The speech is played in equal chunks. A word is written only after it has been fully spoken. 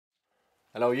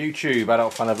Hello YouTube,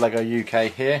 adult fan of Lego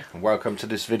UK here, and welcome to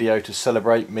this video to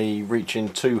celebrate me reaching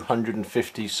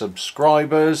 250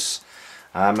 subscribers.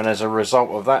 And as a result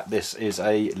of that, this is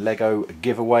a Lego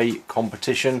giveaway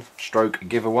competition stroke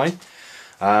giveaway.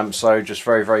 So just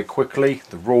very quickly,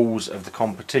 the rules of the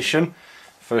competition.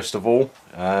 First of all,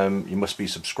 you must be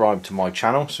subscribed to my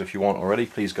channel, so if you aren't already,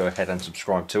 please go ahead and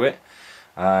subscribe to it.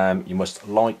 You must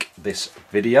like this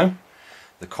video.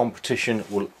 The competition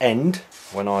will end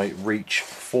when I reach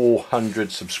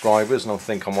 400 subscribers, and I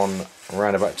think I'm on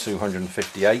around about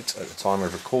 258 at the time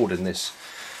of recording this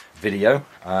video.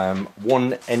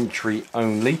 One entry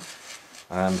only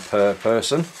per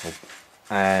person,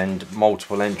 and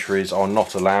multiple entries are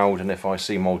not allowed, and if I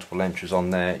see multiple entries on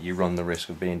there, you run the risk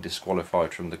of being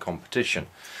disqualified from the competition.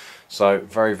 So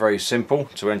very simple.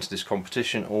 To enter this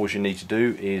competition, all you need to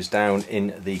do is down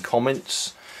in the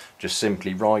comments just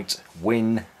simply write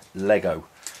 "win Lego."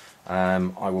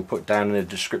 I will put down in the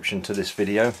description to this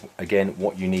video again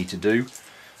what you need to do,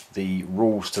 the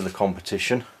rules to the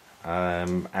competition,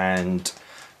 and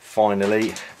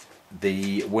finally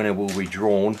the winner will be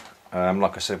drawn,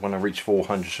 like I said, when I reach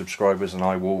 400 subscribers, and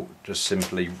I will just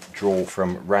simply draw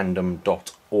from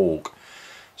random.org.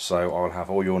 So I'll have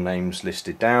all your names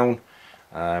listed down.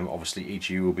 Obviously each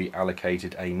of you will be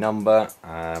allocated a number,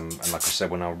 and like I said,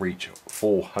 when I reach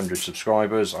 400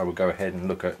 subscribers I will go ahead and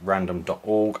look at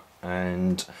random.org,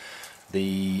 and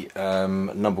the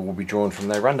number will be drawn from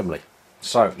there randomly.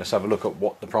 So let's have a look at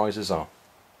what the prizes are.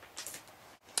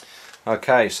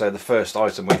 Okay, so the first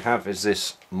item we have is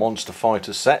this Monster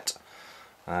Fighter set.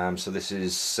 So this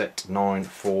is set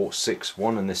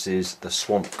 9461, and this is the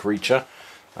Swamp Creature.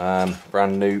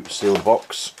 Brand new sealed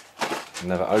box,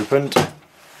 never opened.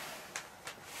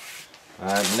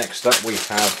 Next up we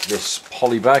have this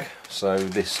poly bag. So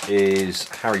this is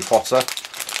Harry Potter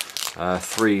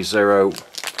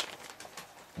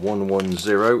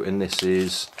 30110, and this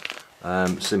is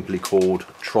simply called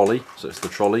Trolley. So it's the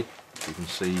trolley, you can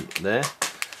see there.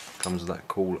 Comes with that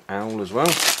cool owl as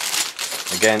well.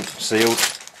 Again sealed,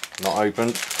 not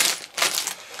opened.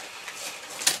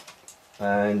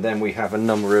 And then we have a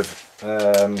number of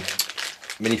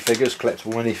minifigures,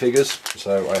 collectible minifigures.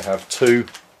 So I have two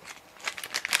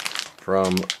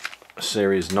from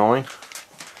Series 9.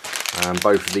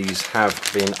 Both of these have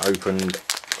been opened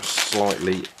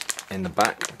slightly in the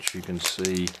back, which you can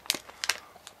see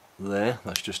there.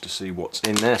 That's just to see what's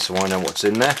in there, so I know what's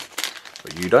in there,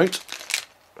 but you don't.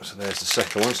 So there's the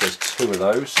second one, so there's two of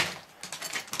those.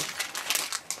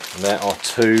 And there are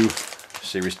two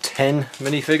Series 10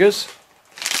 minifigures.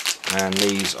 And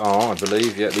these are, I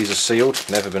believe, yeah, these are sealed,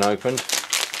 never been opened.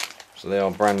 So they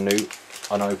are brand new,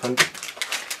 unopened.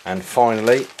 And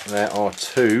finally, there are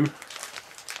two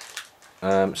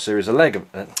Series 11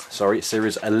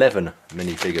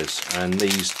 minifigures, and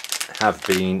these have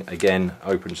been again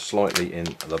opened slightly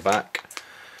in the back,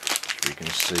 which you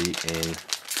can see in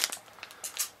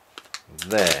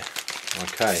there.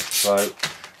 Okay, so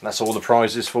that's all the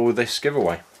prizes for this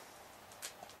giveaway.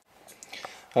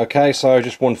 Okay, so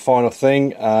just one final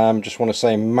thing, just want to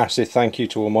say a massive thank you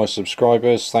to all my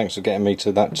subscribers. Thanks for getting me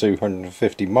to that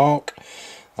 250 mark.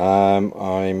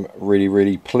 I'm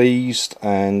really pleased,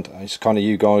 and it's kind of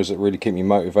you guys that really keep me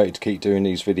motivated to keep doing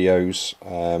these videos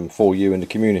for you and the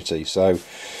community. So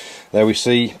there we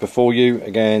see before you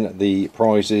again the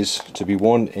prizes to be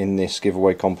won in this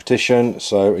giveaway competition.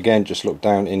 So again, just look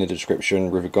down in the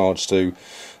description with regards to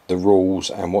the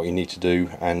rules and what you need to do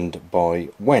and by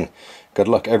when. Good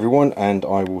luck everyone, and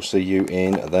I will see you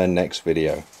in the next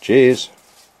video. Cheers.